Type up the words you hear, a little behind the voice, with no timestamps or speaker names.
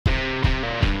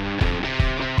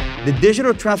The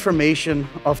digital transformation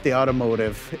of the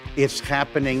automotive is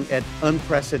happening at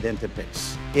unprecedented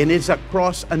pace, and it's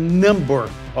across a number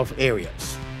of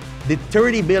areas. The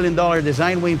 $30 billion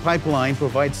design win pipeline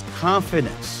provides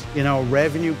confidence in our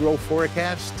revenue growth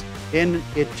forecast, and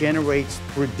it generates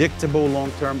predictable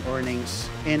long-term earnings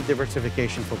and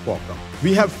diversification for Qualcomm.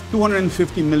 We have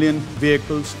 250 million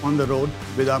vehicles on the road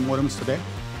with our modems today.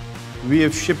 We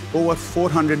have shipped over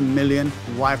 400 million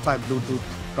Wi-Fi Bluetooth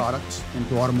products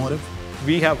into automotive.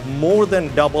 We have more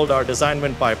than doubled our design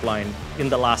win pipeline in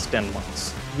the last 10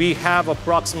 months. We have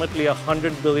approximately a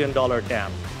 $100 billion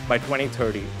TAM by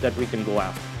 2030 that we can go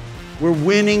after. We're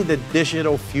winning the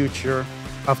digital future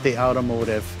of the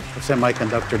automotive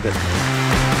semiconductor business.